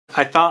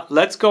I thought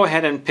let's go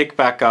ahead and pick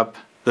back up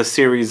the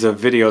series of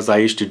videos I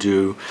used to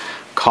do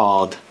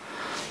called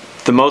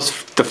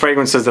the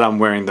fragrances that I'm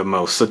wearing the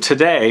most. So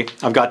today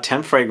I've got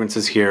 10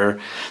 fragrances here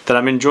that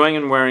I'm enjoying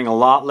and wearing a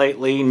lot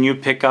lately, new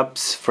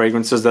pickups,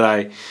 fragrances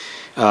that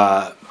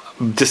I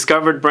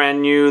discovered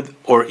brand new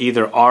or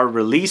either are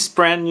released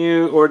brand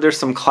new, or there's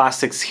some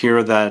classics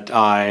here that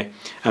I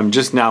am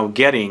just now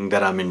getting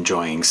that I'm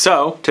enjoying.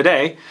 So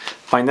today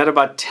find out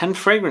about 10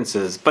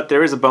 fragrances, but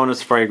there is a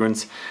bonus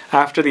fragrance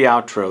after the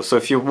outro. So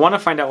if you want to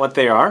find out what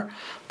they are,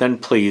 then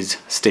please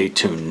stay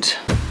tuned.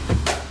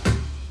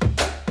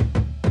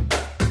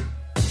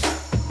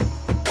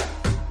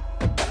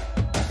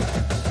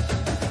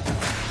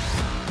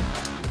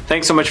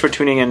 Thanks so much for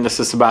tuning in.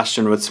 This is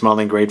Sebastian with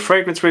Smelling Great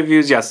Fragrance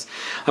Reviews. Yes,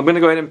 I'm going to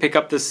go ahead and pick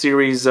up this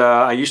series.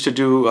 I used to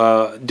do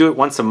it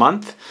once a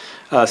month.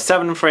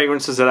 7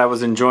 fragrances that I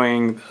was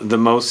enjoying the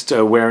most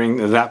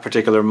wearing that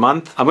particular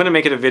month. I'm going to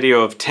make it a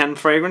video of 10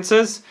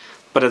 fragrances.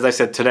 But as I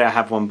said, today I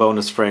have one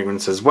bonus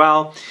fragrance as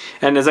well.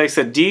 And as I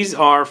said, these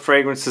are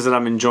fragrances that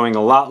I'm enjoying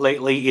a lot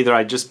lately. Either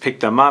I just picked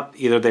them up,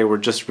 either they were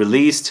just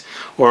released,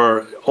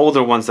 or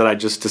older ones that I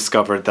just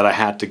discovered that I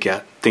had to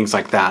get, things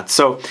like that.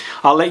 So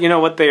I'll let you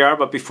know what they are,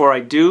 but before I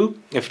do,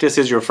 if this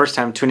is your first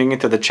time tuning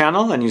into the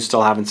channel and you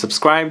still haven't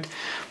subscribed,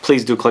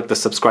 please do click the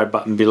subscribe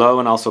button below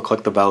and also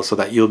click the bell so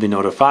that you'll be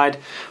notified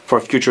for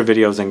future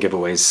videos and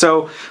giveaways.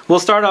 So we'll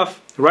start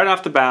off right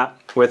off the bat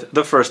with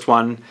the first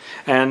one,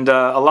 and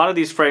a lot of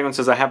these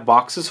fragrances I have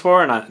boxes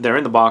for, and they're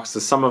in the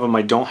boxes. Some of them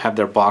I don't have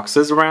their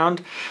boxes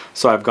around,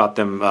 so I've got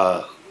them,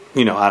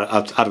 you know,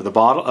 out of the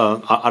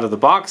bottle, out of the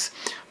box.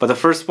 But the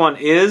first one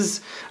is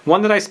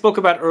one that I spoke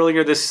about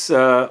earlier this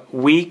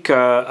week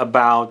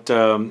about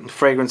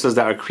fragrances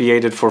that are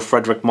created for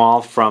Frederic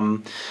Malle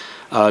from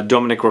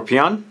Dominique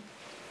Ropian.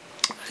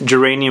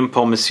 Geranium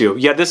Pour Monsieur.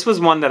 Yeah, this was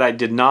one that I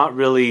did not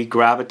really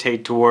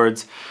gravitate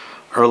towards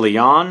early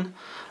on.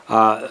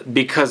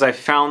 Because I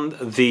found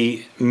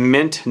the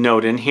mint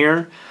note in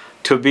here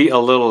to be a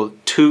little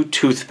too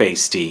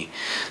toothpastey.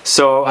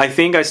 So I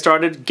think I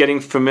started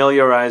getting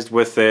familiarized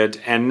with it,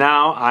 and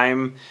now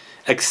I'm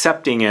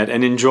accepting it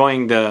and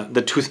enjoying the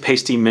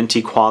toothpastey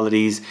minty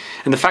qualities,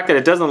 and the fact that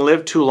it doesn't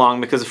live too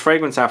long, because the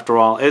fragrance after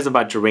all is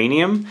about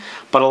geranium,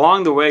 but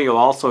along the way you'll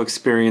also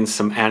experience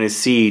some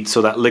aniseed,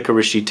 so that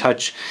licoricey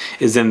touch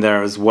is in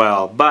there as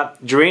well.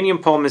 But Geranium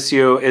Pour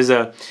Monsieur is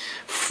a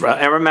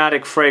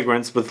aromatic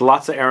fragrance with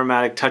lots of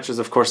aromatic touches.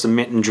 Of course, the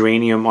mint and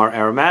geranium are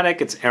aromatic.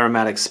 It's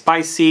aromatic,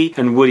 spicy,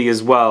 and woody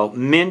as well.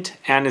 Mint,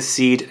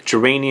 aniseed,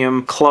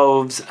 geranium,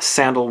 cloves,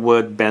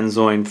 sandalwood,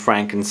 benzoin,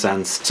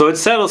 frankincense. So it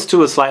settles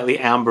to a slightly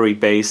ambery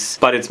base,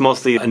 but it's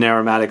mostly an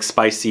aromatic,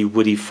 spicy,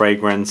 woody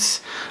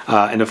fragrance.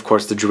 And of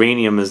course, the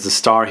geranium is the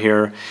star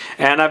here.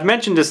 And I've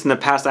mentioned this in the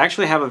past. I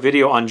actually have a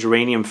video on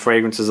geranium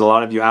fragrances. A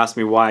lot of you asked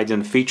me why I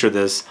didn't feature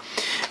this.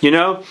 You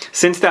know,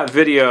 since that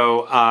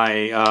video,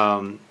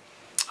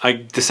 I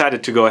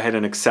decided to go ahead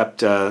and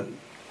accept,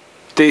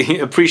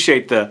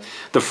 appreciate the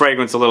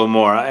fragrance a little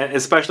more,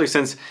 especially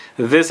since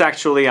this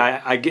actually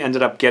I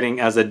ended up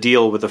getting as a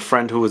deal with a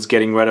friend who was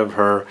getting rid of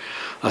her,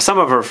 some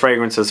of her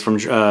fragrances from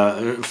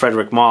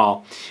Frederic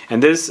Malle,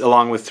 and this,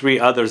 along with 3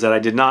 others that I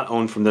did not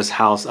own from this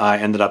house, I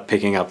ended up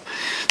picking up.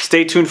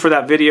 Stay tuned for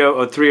that video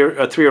of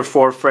 3 or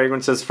 4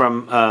 fragrances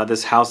from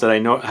this house that I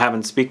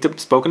haven't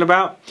spoken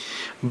about.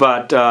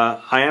 But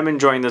I am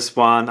enjoying this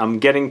one. I'm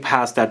getting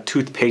past that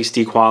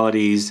toothpastey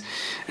qualities,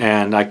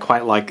 and I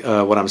quite like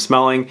what I'm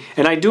smelling.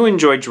 And I do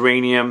enjoy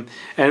geranium.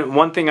 And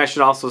one thing I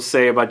should also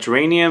say about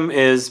geranium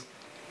is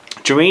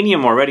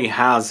geranium already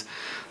has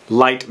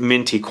light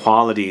minty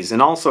qualities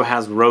and also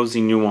has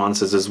rosy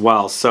nuances as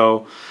well.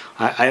 So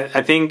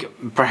I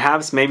think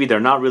perhaps maybe they're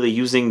not really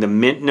using the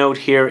mint note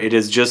here. It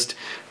is just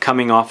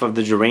coming off of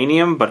the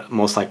geranium, but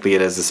most likely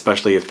it is,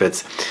 especially if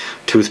it's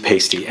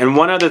toothpastey. And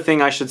one other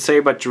thing I should say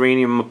about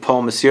Geranium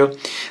Pour Monsieur,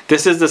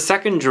 this is the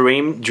second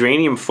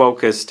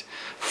geranium-focused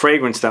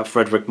fragrance that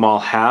Frederic Malle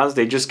has.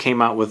 They just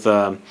came out with,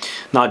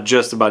 not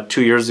just about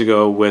 2 years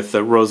ago, with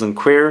Rose and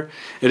Queer.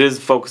 It is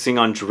focusing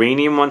on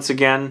geranium once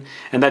again,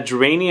 and that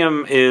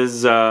geranium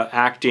is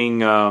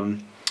acting...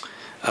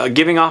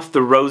 giving off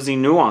the rosy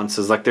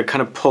nuances, like they're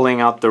kind of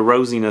pulling out the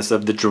rosiness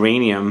of the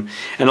geranium,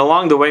 and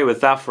along the way with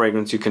that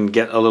fragrance you can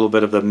get a little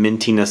bit of the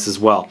mintiness as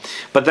well.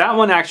 But that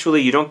one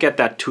actually, you don't get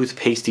that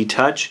toothpastey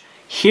touch.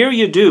 Here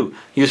you do.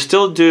 You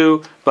still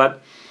do,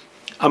 but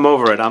I'm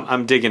over it.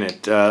 I'm digging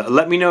it.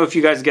 Let me know if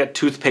you guys get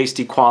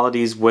toothpastey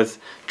qualities with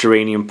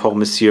Geranium Pour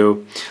Monsieur,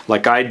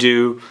 like I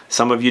do.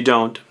 Some of you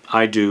don't.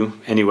 I do.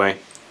 Anyway,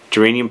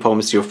 Geranium Pour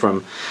Monsieur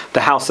from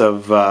the house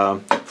of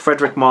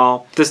Frederic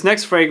Malle. This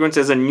next fragrance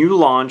is a new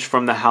launch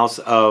from the house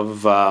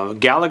of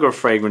Gallagher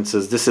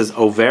Fragrances. This is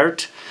Eau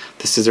Verte.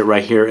 This is it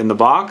right here in the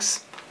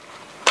box.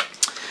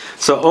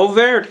 So Eau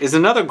Verte is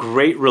another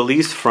great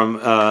release from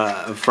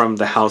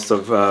the house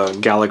of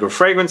Gallagher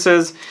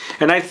Fragrances,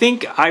 and I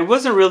think I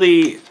wasn't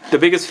really the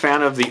biggest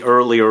fan of the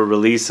earlier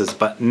releases,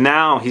 but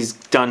now he's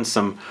done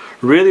some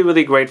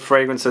really great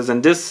fragrances,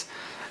 and this,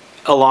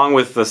 along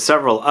with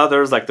several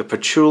others like the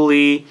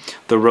Patchouli,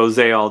 the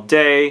Rosé All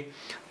Day,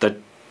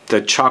 the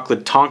the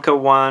chocolate tonka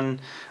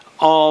one.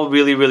 All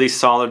really, really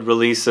solid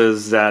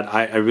releases that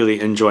I really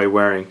enjoy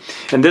wearing.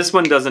 And this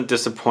one doesn't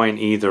disappoint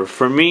either.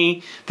 For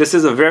me, this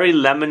is a very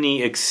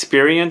lemony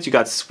experience. You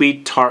got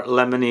sweet, tart,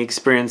 lemony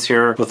experience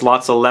here with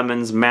lots of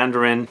lemons,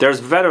 mandarin. There's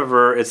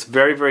vetiver. It's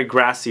very, very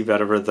grassy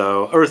vetiver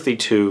though. Earthy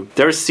too.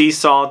 There's sea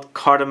salt,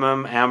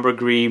 cardamom,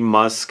 ambergris,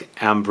 musk,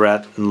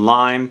 ambrette, and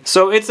lime.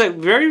 So it's a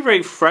very,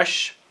 very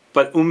fresh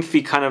but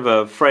oomphy kind of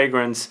a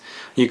fragrance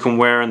you can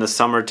wear in the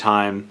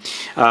summertime.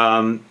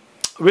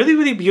 Really,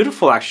 really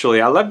beautiful actually.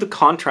 I love the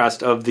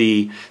contrast of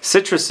the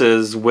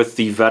citruses with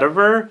the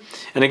vetiver.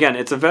 And again,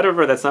 it's a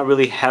vetiver that's not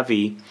really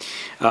heavy.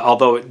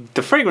 Although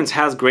the fragrance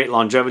has great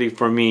longevity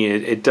for me,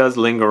 it does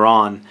linger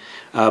on.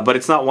 But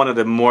it's not one of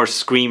the more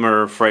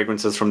screamer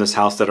fragrances from this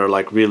house that are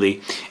like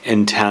really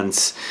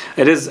intense.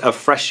 It is a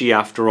freshie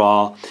after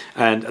all,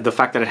 and the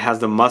fact that it has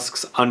the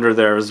musks under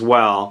there as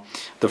well,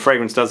 the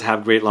fragrance does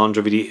have great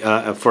longevity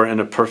in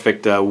a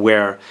perfect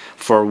wear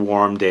for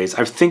warm days.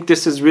 I think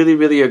this is really,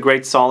 really a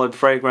great solid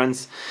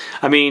fragrance.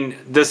 I mean,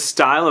 this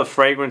style of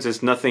fragrance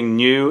is nothing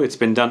new. It's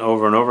been done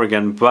over and over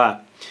again,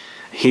 but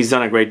he's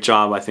done a great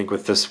job, I think,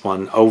 with this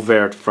one, Eau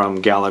Verte from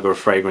Gallagher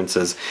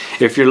Fragrances.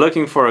 If you're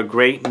looking for a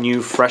great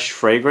new fresh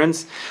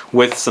fragrance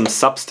with some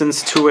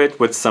substance to it,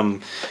 with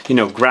some, you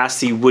know,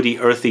 grassy, woody,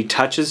 earthy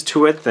touches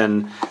to it,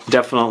 then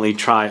definitely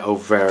try Eau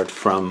Verte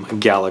from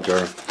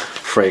Gallagher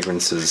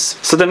Fragrances.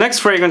 So the next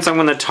fragrance I'm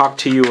going to talk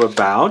to you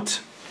about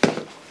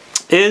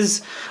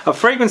is a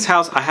fragrance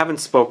house I haven't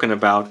spoken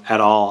about at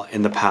all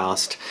in the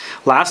past.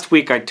 Last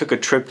week I took a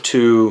trip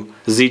to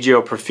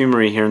SIGIL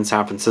Perfumery here in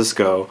San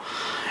Francisco,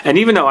 and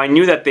even though I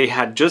knew that they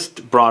had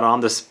just brought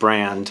on this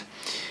brand,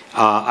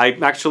 I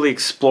actually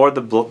explored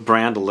the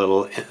brand a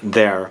little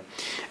there.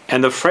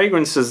 And the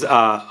fragrances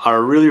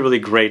are really, really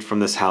great from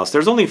this house.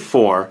 There's only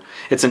 4.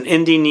 It's an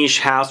indie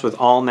niche house with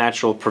all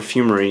natural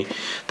perfumery.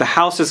 The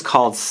house is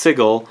called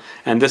SIGIL,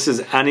 and this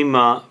is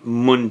ANIMA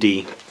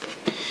MUNDI.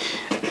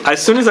 As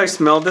soon as I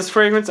smelled this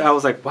fragrance, I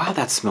was like, wow,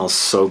 that smells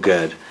so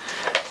good.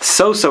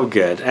 So, so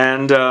good.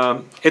 And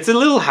it's a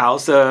little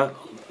house, you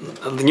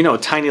know, a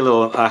tiny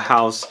little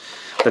house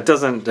that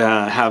doesn't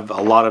have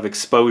a lot of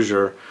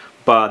exposure,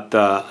 but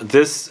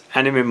this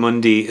Anima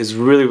Mundi is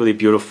really, really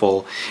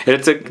beautiful.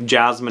 It's a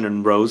jasmine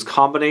and rose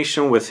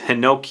combination with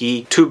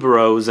Hinoki,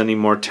 Tuberose, and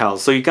Immortelle.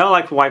 So you gotta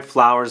like white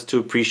flowers to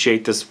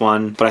appreciate this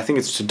one, but I think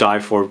it's to die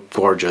for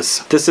gorgeous.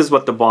 This is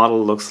what the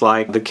bottle looks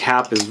like. The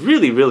cap is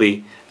really,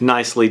 really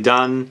nicely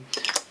done,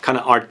 kind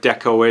of Art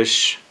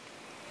Deco-ish.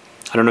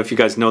 I don't know if you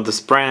guys know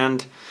this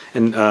brand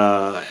and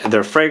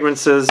their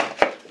fragrances.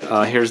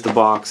 Here's the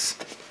box.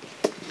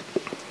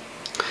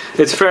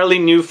 It's fairly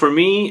new for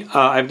me.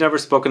 I've never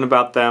spoken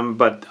about them,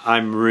 but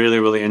I'm really,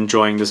 really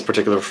enjoying this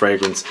particular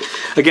fragrance.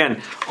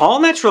 Again,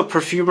 all natural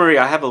perfumery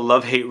I have a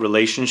love-hate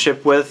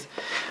relationship with.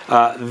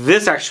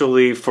 This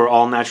actually, for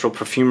all natural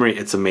perfumery,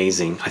 it's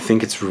amazing. I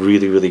think it's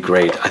really, really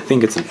great. I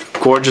think it's a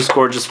gorgeous,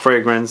 gorgeous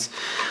fragrance.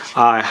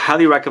 I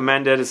highly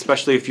recommend it,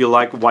 especially if you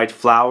like white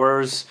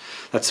flowers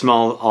that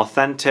smell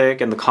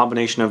authentic, and the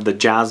combination of the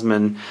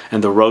jasmine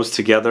and the rose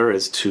together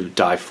is to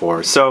die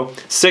for. So,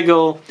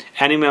 SIGIL,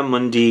 Anima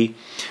Mundi,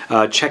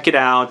 check it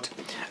out.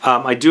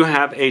 I do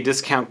have a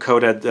discount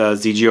code at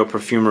SIGIL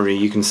Perfumery.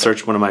 You can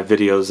search one of my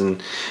videos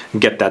and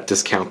get that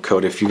discount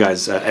code if you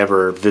guys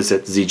ever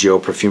visit SIGIL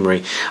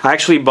Perfumery. I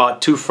actually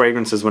bought 2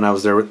 fragrances when I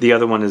was there. The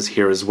other one is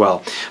here as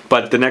well.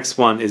 But the next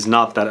one is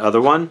not that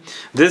other one.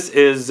 This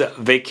is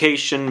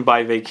Vacation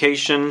by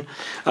Vacation.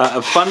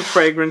 A fun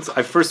fragrance.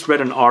 I first read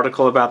an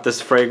article about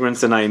this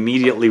fragrance and I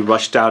immediately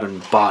rushed out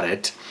and bought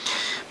it.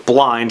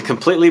 Blind,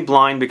 completely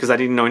blind, because I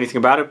didn't know anything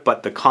about it,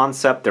 but the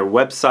concept, their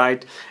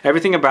website,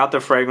 everything about the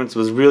fragrance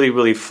was really,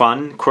 really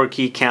fun,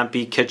 quirky,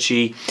 campy,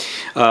 kitschy,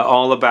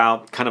 all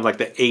about kind of like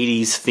the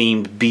 80s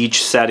themed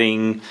beach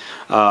setting.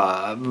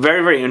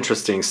 Very, very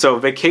interesting. So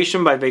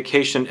Vacation by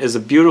Vacation is a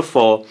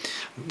beautiful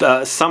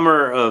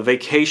summer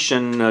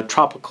vacation,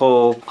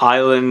 tropical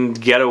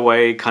island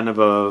getaway kind of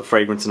a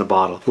fragrance in a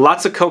bottle.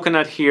 Lots of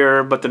coconut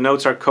here, but the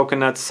notes are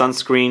coconut,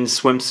 sunscreen,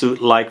 swimsuit,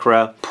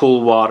 lycra,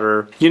 pool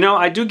water. You know,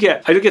 I do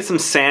get some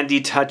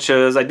sandy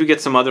touches. I do get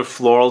some other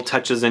floral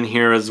touches in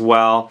here as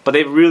well, but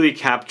they've really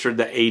captured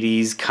the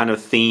 80s kind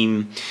of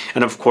theme,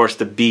 and of course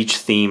the beach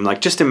theme.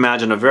 Like, just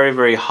imagine a very,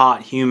 very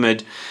hot,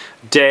 humid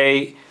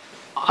day.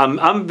 I'm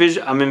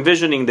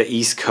envisioning the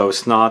East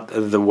Coast, not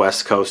the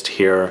West Coast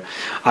here.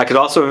 I could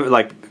also,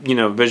 like, you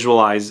know,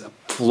 visualize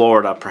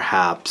Florida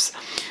perhaps,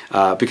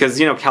 because,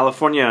 you know,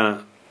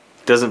 California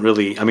doesn't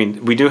really, I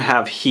mean, we do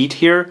have heat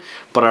here,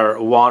 but our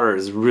water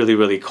is really,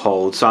 really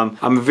cold. So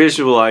I'm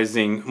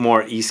visualizing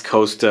more East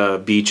Coast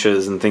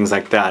beaches and things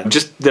like that.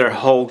 Just their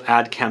whole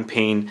ad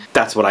campaign,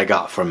 that's what I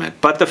got from it.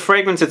 But the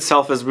fragrance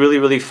itself is really,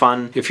 really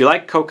fun. If you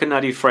like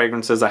coconutty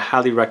fragrances, I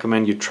highly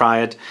recommend you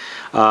try it.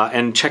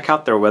 And check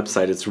out their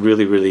website. It's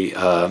really, really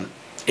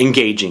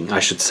engaging, I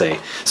should say.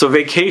 So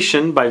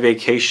Vacation by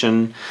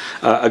Vacation,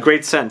 a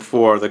great scent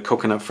for the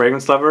coconut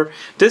fragrance lover.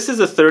 This is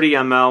a 30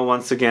 ml,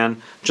 once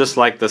again, just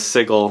like the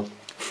SIGIL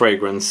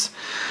fragrance.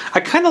 I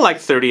kind of like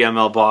 30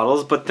 ml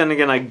bottles, but then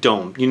again I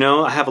don't. You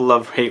know, I have a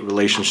love-hate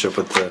relationship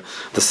with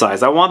the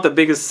size. I want the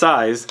biggest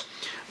size,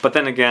 but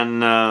then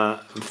again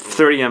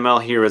 30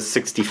 ml here is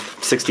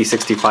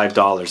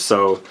 $65,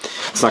 so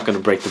it's not going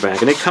to break the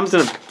bank. And it comes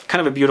in a kind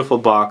of a beautiful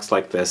box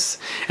like this,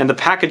 and the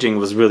packaging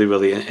was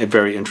really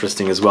very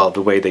interesting as well,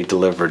 the way they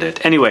delivered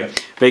it. Anyway,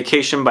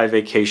 Vacation by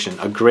Vacation,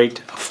 a great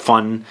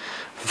fun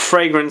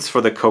fragrance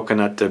for the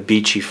coconut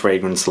beachy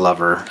fragrance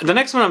lover. The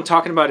next one I'm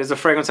talking about is a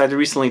fragrance I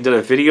recently did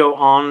a video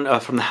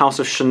on from the House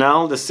of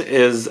Chanel. This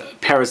is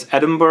Paris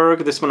Edinburgh.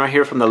 This one right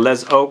here from the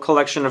Les Eaux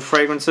collection of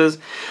fragrances,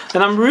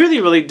 and I'm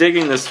really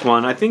digging this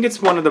one. I think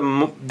it's one of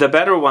the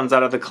better ones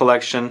out of the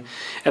collection,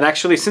 and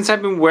actually since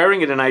I've been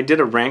wearing it, and I did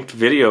a ranked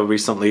video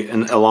recently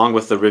and along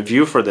with the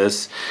review for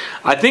this,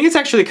 I think it's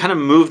actually kind of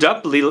moved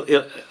up a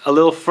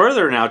little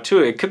further now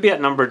too. It could be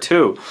at number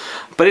 2,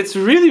 but it's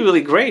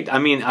really great. I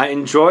mean, I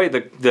enjoy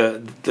the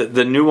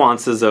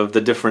nuances of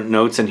the different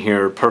notes in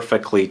here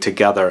perfectly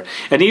together.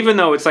 And even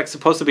though it's like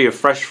supposed to be a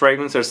fresh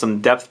fragrance, there's some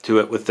depth to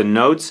it with the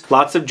notes.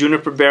 Lots of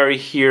juniper berry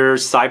here,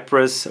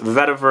 cypress,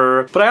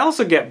 vetiver, but I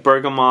also get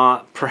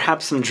bergamot,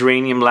 perhaps some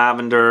geranium,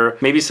 lavender,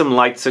 maybe some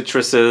light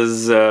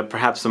citruses,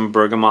 perhaps some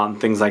bergamot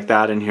and things like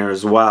that in here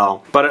as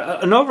well.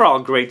 But an overall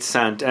great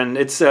scent, and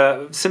it's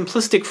a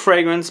simplistic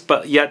fragrance,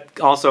 but yet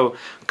also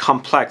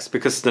complex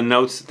because the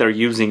notes they're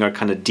using are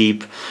kind of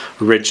deep,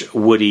 rich,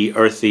 woody,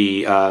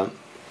 earthy,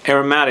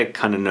 aromatic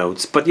kind of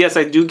notes. But yes,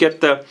 I do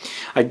get the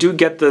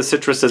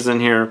citruses in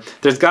here.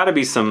 There's got to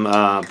be some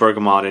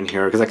bergamot in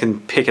here because I can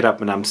pick it up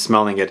when I'm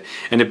smelling it,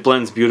 and it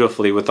blends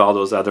beautifully with all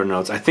those other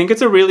notes. I think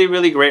it's a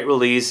really great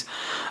release.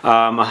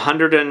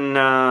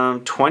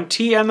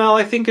 120 ml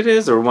I think it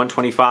is, or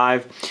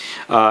 125.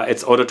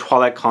 It's eau de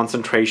toilette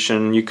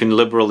concentration. You can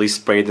liberally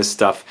spray this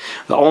stuff.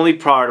 The only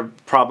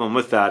problem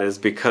with that is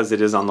because it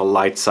is on the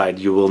light side,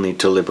 you will need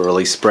to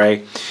liberally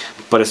spray.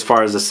 But as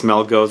far as the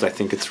smell goes, I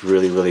think it's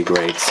really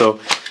great. So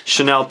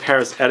Chanel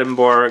Paris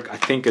Edinburgh, I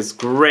think, is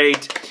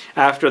great.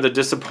 After the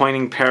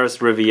disappointing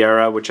Paris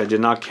Riviera, which I did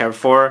not care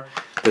for,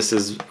 this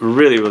is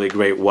really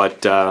great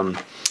what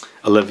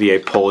Olivier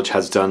Polge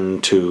has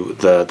done to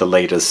the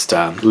latest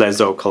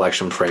Les Eaux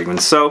collection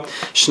fragrance. So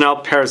Chanel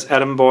Paris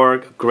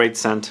Edinburgh, great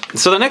scent.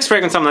 So the next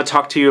fragrance I'm going to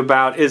talk to you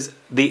about is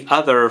the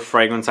other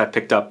fragrance I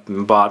picked up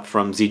and bought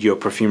from SIGIL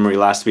Perfumery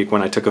last week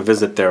when I took a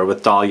visit there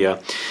with Dahlia.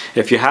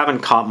 If you haven't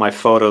caught my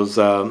photos,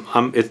 they're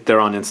on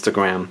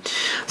Instagram.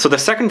 So the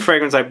second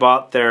fragrance I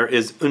bought there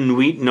is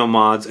Nuit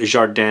Nomade's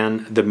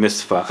Jardin de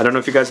Misfa. I don't know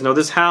if you guys know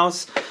this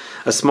house.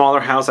 A smaller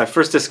house. I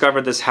first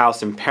discovered this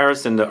house in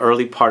Paris in the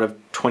early part of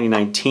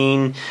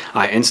 2019.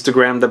 I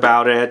Instagrammed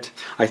about it.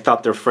 I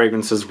thought their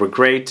fragrances were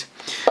great.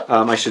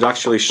 I should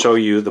actually show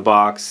you the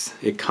box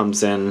it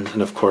comes in,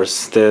 and of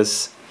course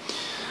this.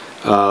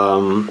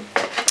 Great,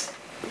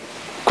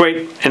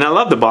 and I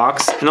love the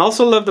box, and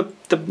also love the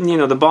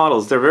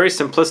bottles. They're very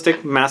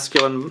simplistic,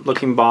 masculine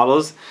looking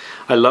bottles.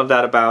 I love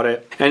that about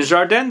it. And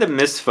Jardin de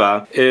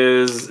Misfa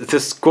is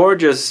this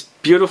gorgeous,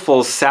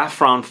 beautiful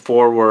saffron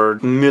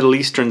forward Middle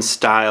Eastern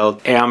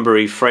styled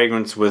ambery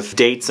fragrance with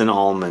dates and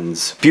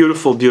almonds.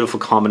 Beautiful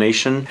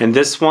combination. And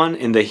this one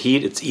in the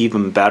heat, it's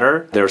even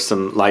better. There's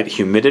some light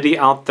humidity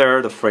out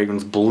there. The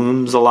fragrance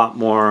blooms a lot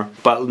more,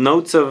 but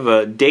notes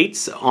of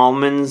dates,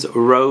 almonds,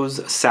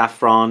 rose,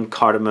 saffron,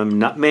 cardamom,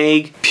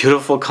 nutmeg.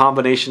 Beautiful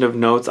combination of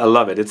notes. I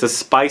love it. It's a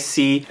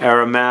spicy,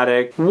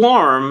 aromatic,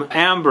 warm,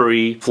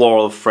 ambery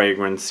floral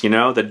fragrance. You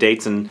know, the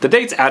dates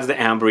adds the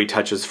ambery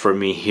touches for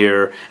me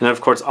here, and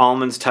of course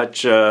almonds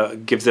touch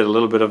gives it a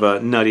little bit of a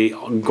nutty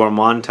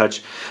gourmand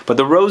touch, but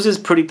the rose is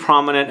pretty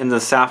prominent in the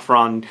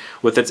saffron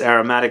with its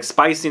aromatic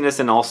spiciness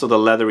and also the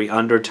leathery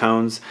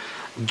undertones.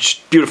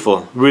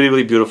 Beautiful,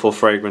 really beautiful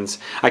fragrance.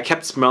 I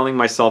kept smelling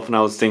myself and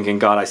I was thinking,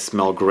 God, I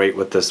smell great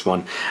with this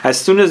one. As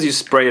soon as you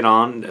spray it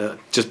on,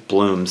 just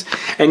blooms.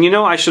 And you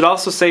know, I should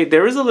also say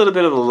there is a little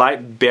bit of a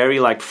light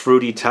berry-like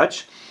fruity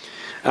touch.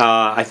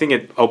 I think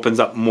it opens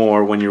up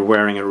more when you're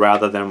wearing it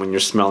rather than when you're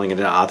smelling it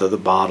out of the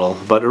bottle.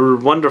 But a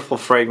wonderful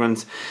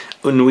fragrance.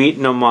 Nuit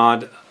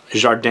Nomade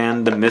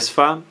Jardin de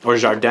Misfa, or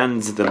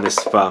Jardins de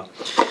Misfa.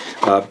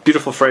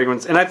 Beautiful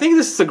fragrance, and I think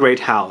this is a great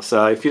house.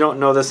 If you don't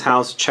know this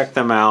house, check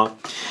them out.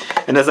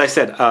 And as I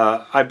said,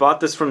 I bought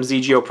this from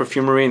SIGIL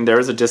Perfumery, and there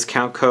is a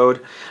discount code.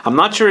 I'm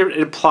not sure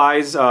it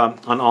applies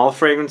on all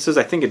fragrances.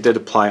 I think it did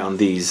apply on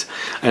these.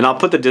 And I'll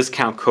put the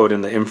discount code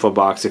in the info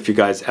box if you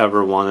guys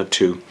ever wanted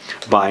to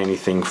buy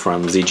anything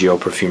from SIGIL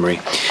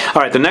Perfumery.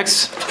 All right, the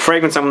next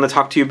fragrance I'm going to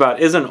talk to you about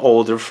is an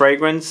older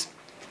fragrance.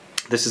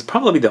 This is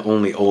probably the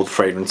only old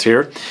fragrance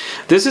here.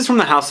 This is from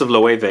the House of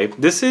Loewe.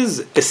 This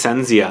is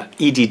Essentia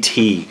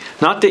EDT.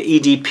 Not the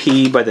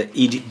EDP, but the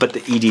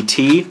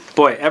EDT.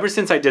 Boy, ever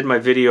since I did my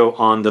video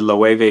on the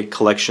Loewe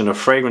collection of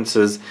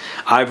fragrances,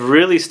 I've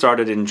really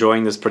started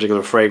enjoying this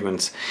particular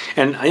fragrance.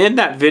 And in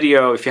that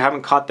video, if you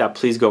haven't caught that,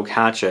 please go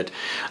catch it.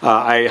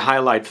 I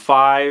highlight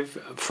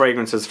 5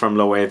 fragrances from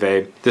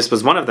Loewe. This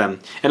was one of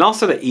them. And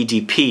also the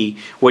EDP,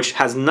 which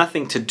has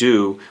nothing to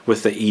do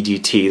with the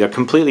EDT. They're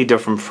completely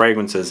different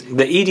fragrances.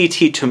 the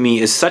EDT to me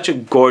is such a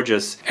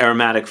gorgeous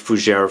aromatic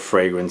fougere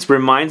fragrance.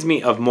 Reminds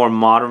me of more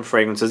modern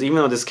fragrances, even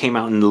though this came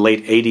out in the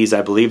late 80s,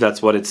 I believe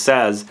that's what it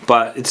says.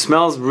 But it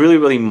smells really,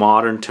 really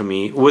modern to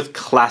me with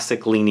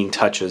classic leaning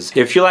touches.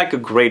 If you like a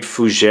great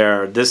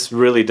fougere, this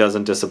really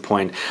doesn't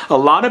disappoint. A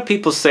lot of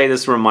people say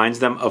this reminds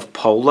them of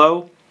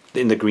Polo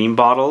in the green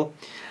bottle.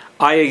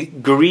 I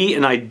agree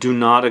and I do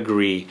not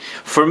agree.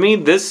 For me,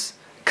 this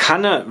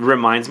kind of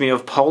reminds me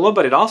of Polo,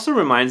 but it also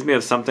reminds me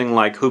of something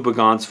like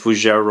Houbigant's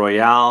Fougère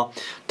Royale,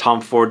 Tom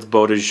Ford's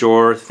Beau de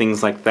Jour,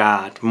 things like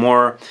that.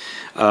 More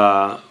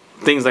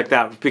things like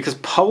that. Because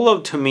Polo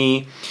to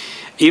me,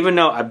 even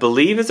though I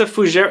believe it's a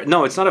fougere,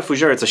 no, it's not a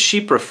fougere, it's a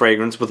Chypre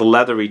fragrance with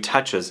leathery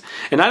touches.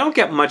 And I don't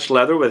get much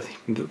leather with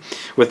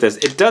this.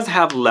 It does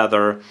have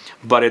leather,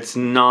 but it's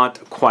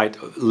not quite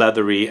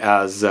leathery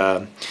as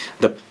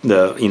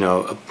you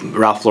know,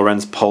 Ralph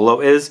Lauren's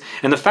Polo is.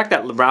 And the fact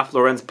that Ralph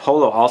Lauren's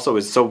Polo also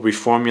is so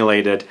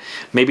reformulated,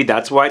 maybe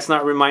that's why it's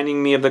not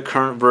reminding me of the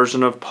current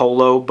version of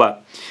Polo,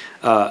 but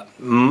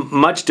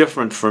much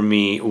different for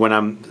me when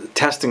I'm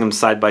testing them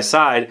side by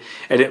side,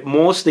 and it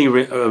mostly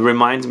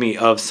reminds me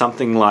of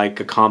something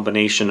like a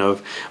combination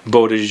of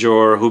Beau de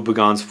Jour,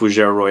 Houbigant's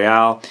Fougère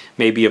Royale,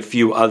 maybe a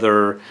few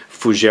other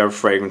fougere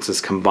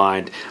fragrances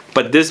combined,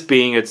 but this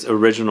being its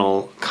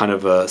original kind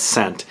of a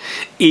scent.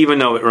 Even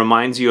though it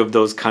reminds you of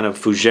those kind of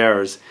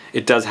fougères,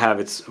 it does have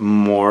its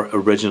more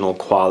original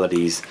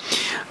qualities.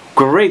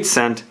 Great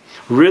scent.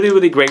 Really,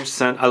 really great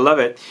scent. I love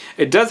it.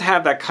 It does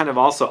have that kind of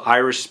also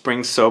Irish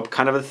spring soap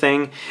kind of a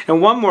thing.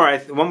 And one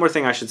more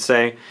thing I should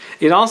say,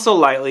 it also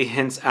lightly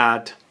hints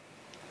at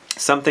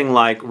something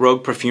like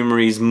Rogue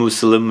Perfumery's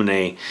Mousse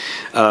Illuminée.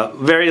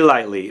 Very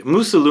lightly.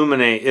 Mousse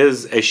Illuminée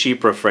is a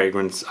Chypre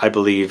fragrance, I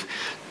believe.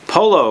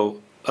 Polo,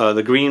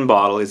 the green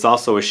bottle, is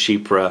also a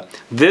Chypre.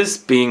 This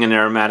being an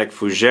aromatic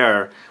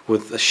fougere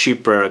with a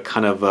Chypre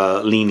kind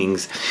of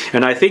leanings.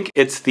 And I think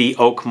it's the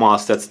oak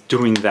moss that's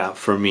doing that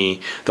for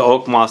me. The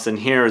oak moss in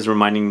here is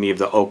reminding me of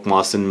the oak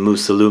moss in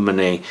Mousse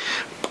Illuminée.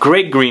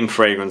 Great green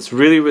fragrance.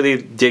 Really,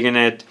 really digging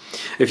it.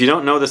 If you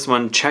don't know this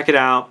one, check it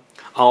out.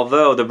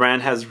 Although the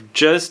brand has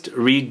just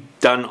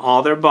redone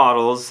all their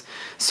bottles,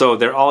 so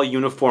they're all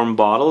uniform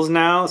bottles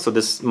now, so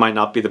this might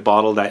not be the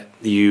bottle that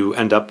you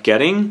end up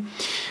getting.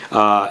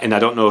 And I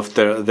don't know if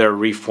they're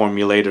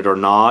reformulated or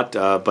not,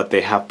 but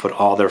they have put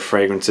all their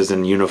fragrances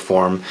in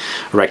uniform,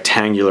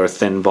 rectangular,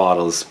 thin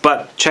bottles.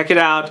 But check it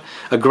out,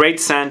 a great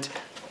scent.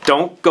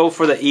 Don't go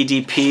for the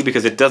EDP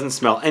because it doesn't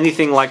smell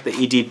anything like the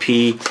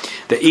EDP.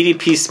 The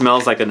EDP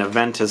smells like an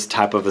Aventus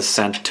type of a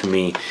scent to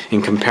me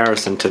in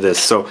comparison to this.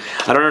 So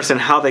I don't understand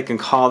how they can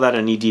call that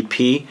an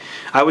EDP.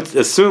 I would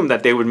assume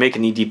that they would make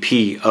an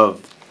EDP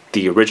of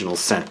the original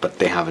scent, but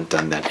they haven't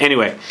done that.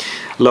 Anyway,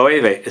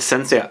 Loewe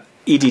Essentia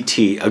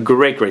EDT, a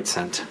great, great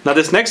scent. Now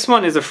this next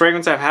one is a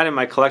fragrance I've had in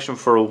my collection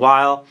for a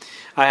while.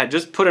 I had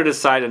just put it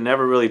aside and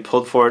never really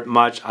pulled for it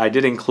much. I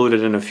did include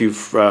it in a few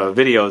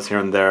videos here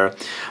and there.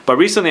 But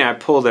recently I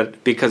pulled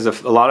it because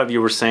a lot of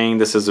you were saying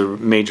this is a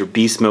major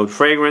beast mode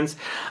fragrance.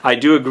 I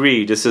do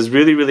agree. This is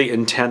really, really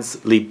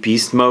intensely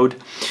beast mode.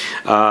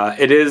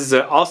 It is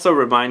also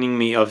reminding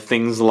me of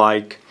things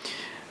like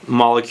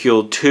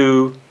Molecule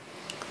 2,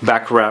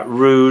 Baccarat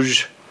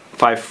Rouge,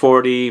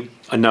 540,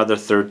 Another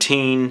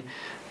 13,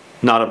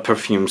 Not a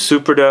Perfume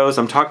Superdose.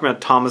 I'm talking about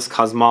Thomas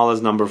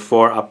Cosmala's number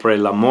 4,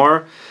 Après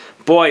l'Amour.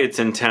 Boy, it's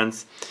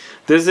intense.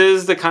 This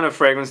is the kind of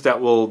fragrance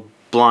that will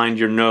blind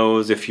your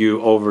nose if you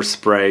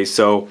overspray,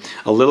 so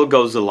a little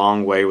goes a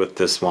long way with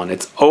this one.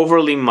 It's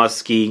overly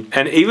musky,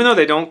 and even though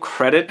they don't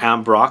credit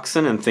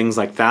ambroxan and things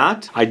like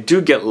that, I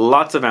do get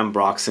lots of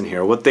ambroxan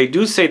here. What they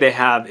do say they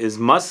have is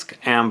musk,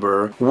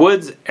 amber,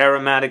 woods,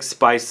 aromatic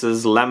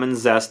spices, lemon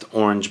zest,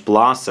 orange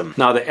blossom.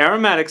 Now the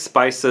aromatic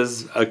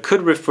spices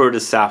could refer to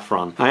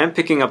saffron. I am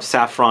picking up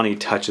saffron-y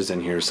touches in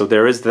here, so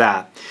there is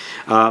that.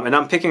 And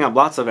I'm picking up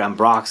lots of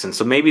ambroxan,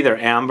 so maybe their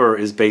amber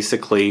is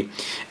basically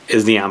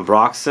the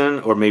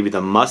ambroxan, or maybe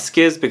the musk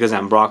is, because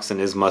ambroxan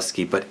is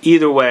musky. But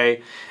either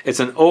way,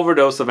 it's an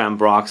overdose of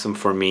ambroxan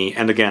for me,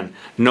 and again,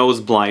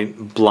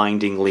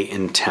 blindingly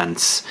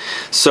intense.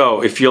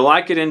 So if you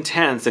like it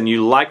intense and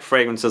you like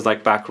fragrances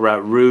like Baccarat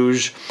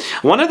Rouge,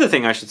 one other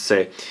thing I should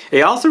say,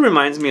 it also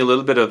reminds me a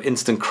little bit of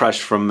Instant Crush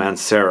from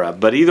Mancera.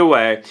 But either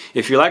way,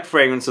 if you like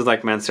fragrances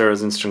like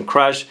Mancera's Instant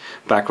Crush,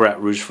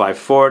 Baccarat Rouge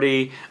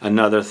 540,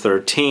 Another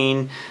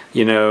 13,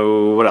 you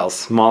know, what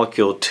else?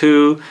 Molecule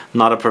 2,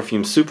 Not a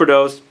Perfume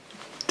Superdose.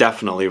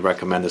 Definitely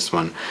recommend this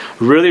one.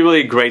 Really,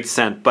 really great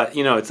scent, but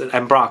you know, it's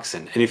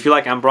ambroxan. And if you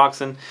like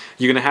ambroxan,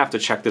 you're gonna have to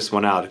check this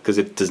one out because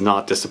it does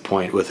not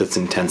disappoint with its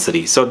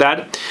intensity. So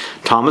that,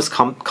 Thomas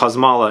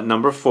Cosmala,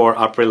 number 4,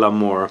 Après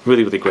l'Amour.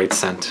 Really, really great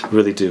scent.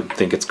 Really do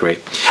think it's great.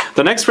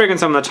 The next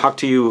fragrance I'm gonna talk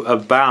to you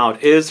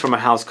about is from a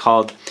house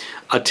called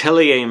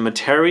Atelier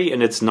Materi,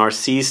 and it's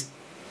Narcisse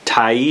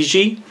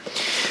Taiji.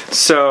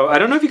 So I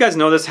don't know if you guys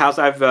know this house.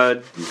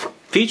 I've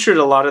featured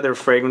a lot of their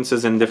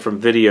fragrances in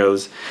different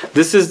videos.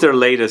 This is their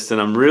latest,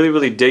 and I'm really,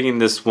 really digging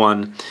this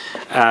one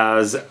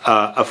as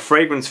a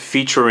fragrance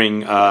featuring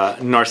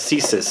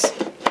Narcissus.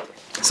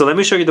 So let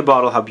me show you the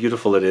bottle, how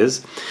beautiful it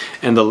is,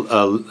 and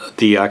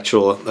the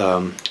actual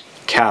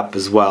cap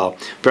as well.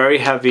 Very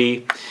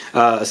heavy,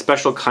 a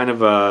special kind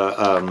of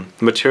a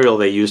material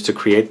they use to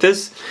create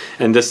this,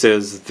 and this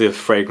is the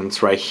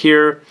fragrance right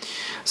here.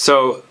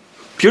 So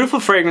beautiful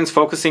fragrance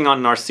focusing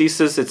on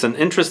narcissus. It's an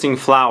interesting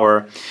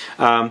flower.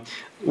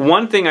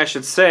 One thing I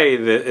should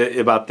say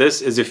about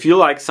this is if you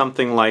like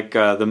something like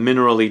the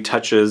minerally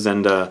touches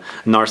and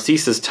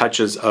narcissus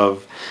touches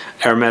of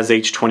Hermes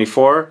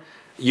H24,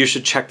 you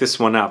should check this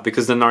one out,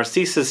 because the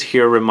narcissus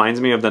here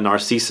reminds me of the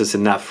narcissus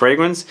in that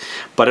fragrance,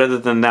 but other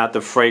than that,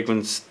 the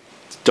fragrance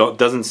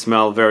doesn't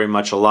smell very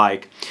much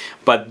alike.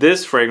 But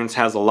this fragrance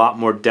has a lot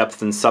more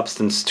depth and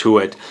substance to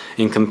it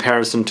in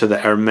comparison to the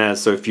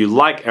Hermes. So if you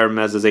like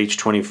Hermes's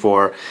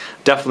H24,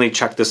 definitely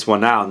check this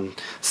one out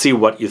and see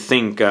what you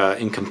think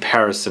in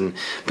comparison.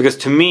 Because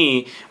to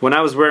me, when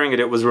I was wearing it,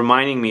 it was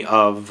reminding me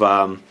of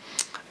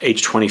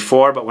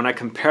H24, but when I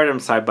compared them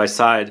side by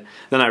side,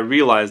 then I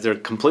realized they're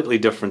completely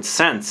different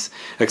scents,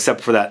 except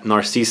for that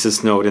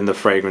narcissus note in the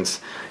fragrance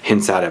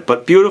hints at it.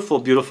 But beautiful,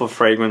 beautiful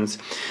fragrance.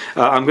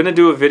 I'm going to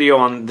do a video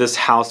on this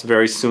house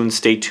very soon.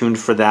 Stay tuned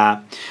for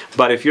that.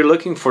 But if you're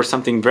looking for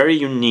something very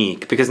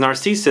unique, because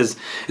narcissus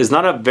is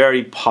not a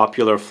very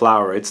popular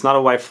flower. It's not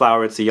a white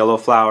flower, it's a yellow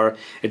flower.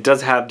 It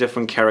does have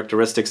different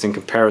characteristics in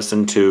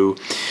comparison to,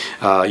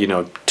 you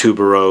know,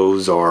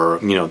 tuberose or,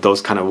 you know, those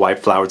kind of white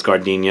flowers,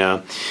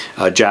 gardenia,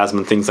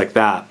 jasmine, things like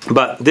that.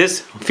 But this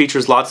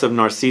features lots of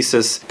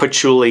narcissus,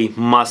 patchouli,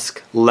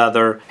 musk,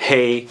 leather,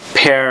 hay,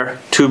 pear,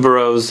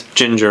 tuberose,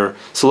 ginger.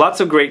 So lots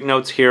of great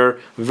notes here.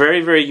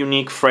 Very, very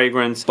unique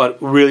fragrance, but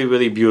really,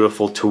 really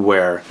beautiful to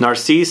wear.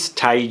 Narcisse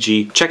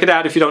Taiji. Check it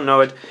out if you don't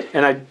know it.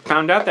 And I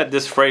found out that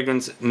this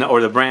fragrance,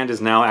 or the brand,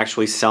 is now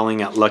actually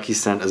selling at Lucky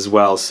Scent as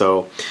well.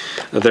 So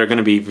they're going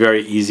to be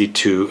very easy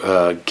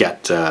to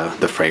get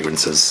the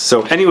fragrances.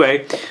 So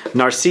anyway,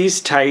 Narcisse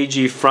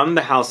Taiji from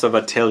the house of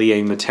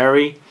Atelier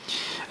Materi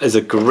is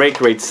a great,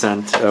 great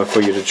scent for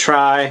you to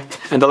try.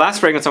 And the last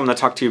fragrance I'm going to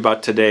talk to you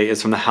about today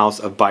is from the house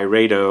of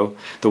Byredo,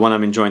 the one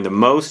I'm enjoying the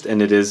most,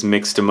 and it is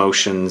Mixed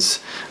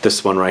Emotions,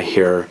 this one right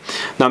here.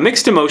 Now,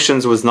 Mixed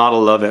Emotions was not a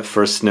love at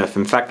first sniff.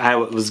 In fact, I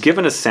was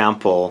given a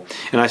sample,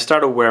 and I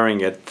started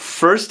wearing it.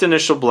 First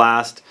initial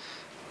blast,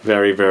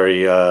 very,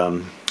 very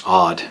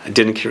odd. I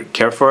didn't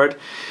care for it.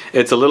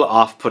 It's a little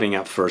off-putting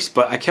at first,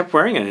 but I kept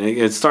wearing it, and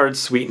it started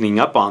sweetening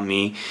up on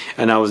me,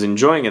 and I was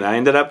enjoying it. I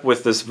ended up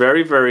with this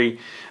very, very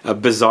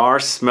bizarre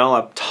smell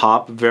up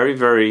top, very,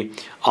 very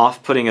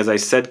off-putting, as I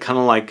said, kind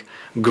of like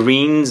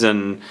greens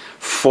and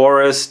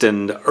forest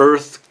and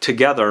earth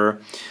together,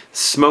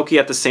 smoky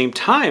at the same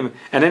time,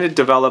 and then it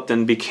developed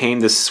and became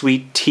this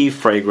sweet tea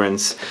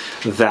fragrance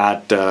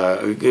that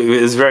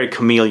is very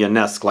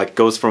chameleon-esque, like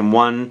goes from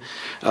one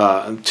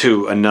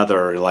to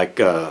another, like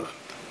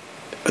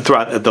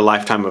throughout the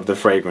lifetime of the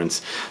fragrance.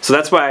 So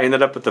that's why I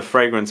ended up with the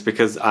fragrance,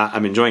 because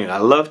I'm enjoying it. I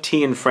love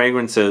tea and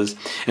fragrances,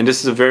 and this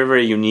is a very,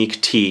 very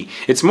unique tea.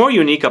 It's more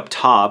unique up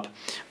top,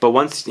 but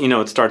once, you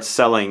know, it starts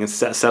selling and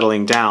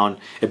settling down,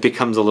 it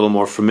becomes a little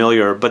more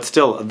familiar, but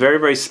still a very,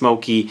 very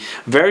smoky,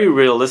 very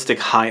realistic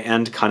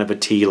high-end kind of a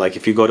tea. Like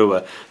if you go to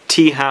a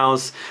tea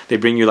house, they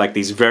bring you like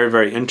these very,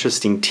 very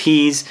interesting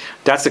teas.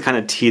 That's the kind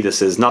of tea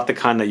this is, not the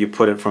kind that you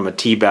put it from a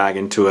tea bag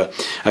into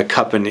a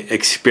cup and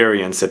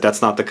experience it.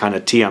 That's not the kind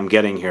of tea I'm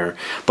getting here.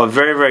 But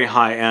very, very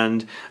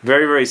high-end,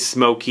 very, very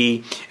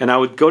smoky, and I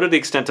would go to the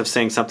extent of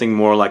saying something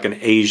more like an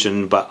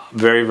Asian, but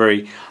very,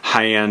 very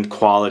high-end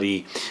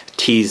quality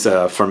teas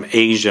from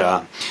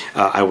Asia.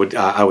 I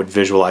would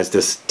visualize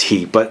this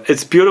tea, but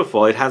it's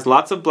beautiful. It has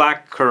lots of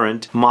black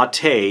currant,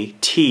 mate,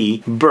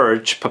 tea,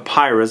 birch,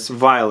 papyrus,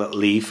 violet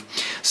leaf.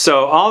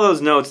 So all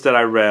those notes that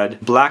I read,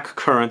 black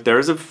currant, there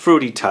is a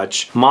fruity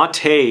touch.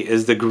 Mate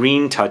is the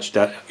green touch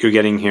that you're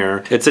getting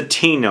here. It's a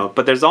tea note,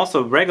 but there's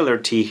also regular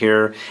tea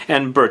here,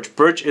 and birch.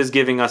 Birch is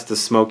giving us the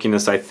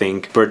smokiness, I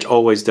think. Birch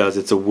always does.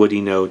 It's a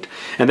woody note.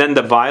 And then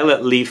the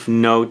violet leaf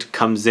note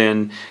comes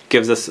in,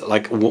 gives us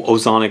like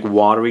ozonic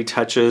watery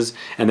touches,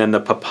 and then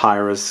the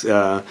papyrus,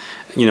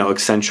 you know,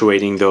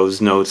 accentuating those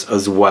notes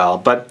as well.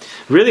 But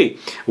really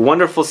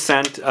wonderful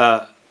scent,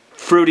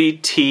 fruity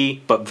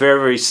tea, but very,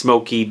 very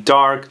smoky,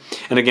 dark.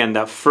 And again,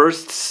 that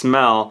first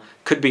smell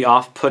could be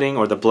off-putting,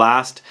 or the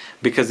blast,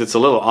 because it's a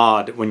little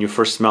odd when you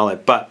first smell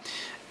it, but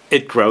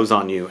it grows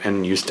on you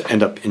and you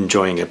end up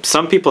enjoying it.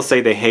 Some people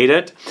say they hate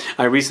it.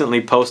 I recently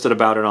posted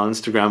about it on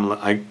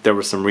Instagram. There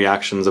were some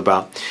reactions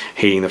about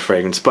hating the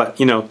fragrance, but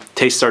you know,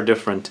 tastes are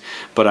different,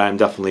 but I'm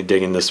definitely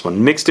digging this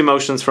one. Mixed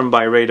Emotions from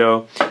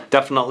Byredo,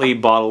 definitely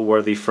bottle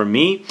worthy for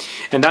me.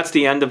 And that's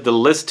the end of the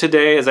list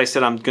today. As I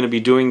said, I'm going to be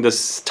doing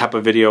this type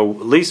of video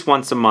at least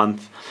once a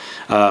month.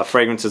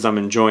 Fragrances I'm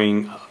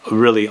enjoying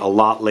really a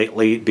lot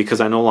lately, because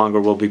I no longer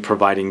will be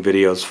providing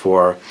videos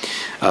for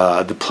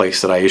the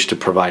place that I used to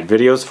provide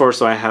videos before,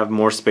 so I have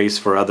more space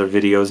for other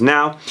videos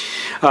now.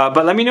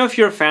 But let me know if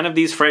you're a fan of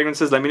these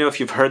fragrances. Let me know if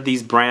you've heard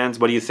these brands.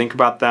 What do you think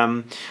about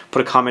them?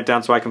 Put a comment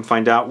down so I can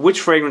find out which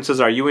fragrances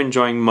are you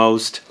enjoying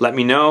most. Let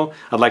me know.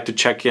 I'd like to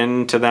check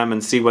into them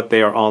and see what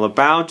they are all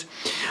about.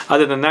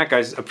 Other than that,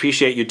 guys,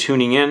 appreciate you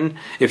tuning in.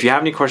 If you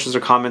have any questions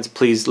or comments,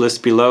 please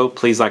list below.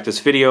 Please like this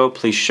video.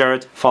 Please share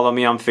it. Follow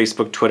me on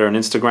Facebook, Twitter, and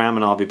Instagram,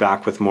 and I'll be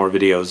back with more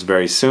videos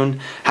very soon.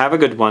 Have a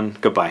good one.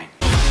 Goodbye.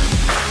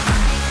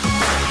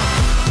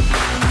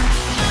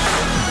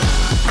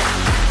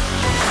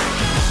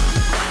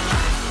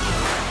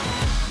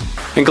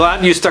 I'm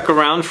glad you stuck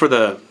around for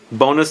the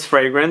bonus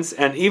fragrance,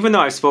 and even though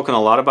I've spoken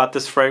a lot about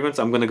this fragrance,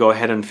 I'm going to go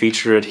ahead and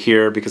feature it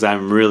here because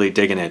I'm really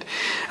digging it.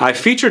 I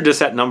featured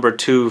this at number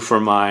 2 for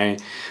my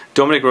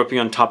Dominic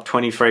Ropion Top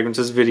 20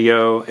 Fragrances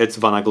video. It's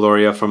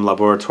Vanagloria from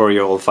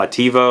Laboratorio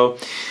Olfativo.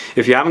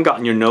 If you haven't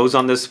gotten your nose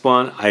on this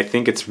one, I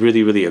think it's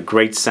really a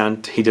great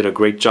scent. He did a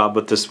great job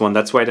with this one.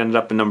 That's why it ended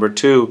up in number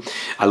 2.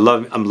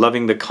 I'm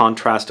loving the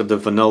contrast of the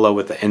vanilla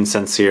with the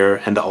incense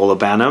here and the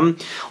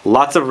olibanum.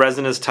 Lots of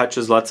resinous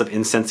touches, lots of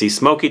incensey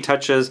smoky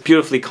touches,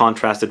 beautifully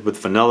contrasted with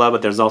vanilla,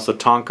 but there's also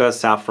tonka,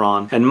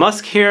 saffron, and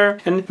musk here,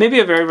 and maybe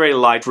a very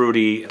light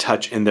fruity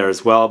touch in there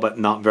as well, but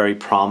not very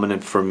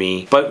prominent for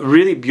me. But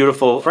really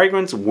beautiful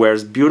fragrance,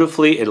 wears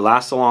beautifully, it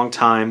lasts a long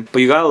time,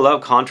 but you gotta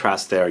love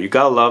contrast there. You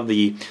gotta love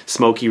the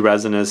smoky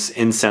resinous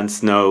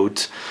incense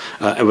note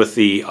with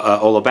the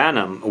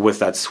olibanum with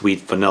that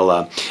sweet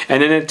vanilla.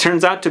 And then it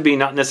turns out to be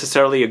not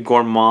necessarily a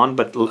gourmand,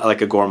 but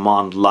like a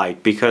gourmand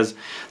light, because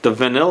the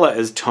vanilla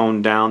is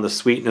toned down, the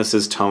sweetness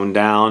is toned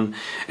down,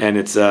 and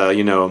it's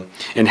you know,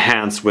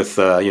 enhanced with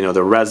you know,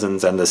 the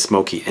resins and the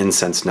smoky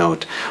incense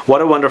note.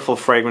 What a wonderful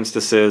fragrance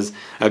this is.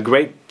 A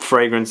great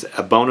fragrance,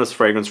 a bonus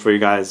fragrance for you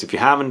guys. If you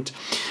haven't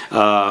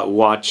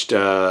watched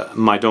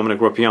my Dominic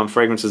Ropion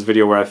Fragrances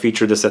video where I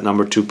featured this at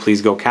number 2,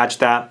 please go catch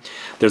that.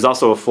 There's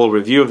also a full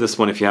review of this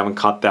one if you haven't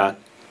caught that.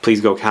 Please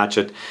go catch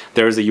it.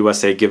 There is a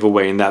USA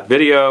giveaway in that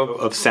video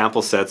of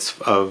sample sets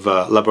of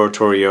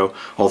Laboratorio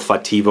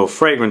Olfativo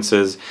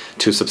fragrances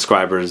to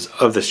subscribers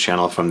of this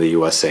channel from the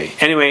USA.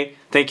 Anyway,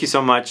 thank you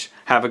so much.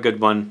 Have a good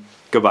one.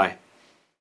 Goodbye.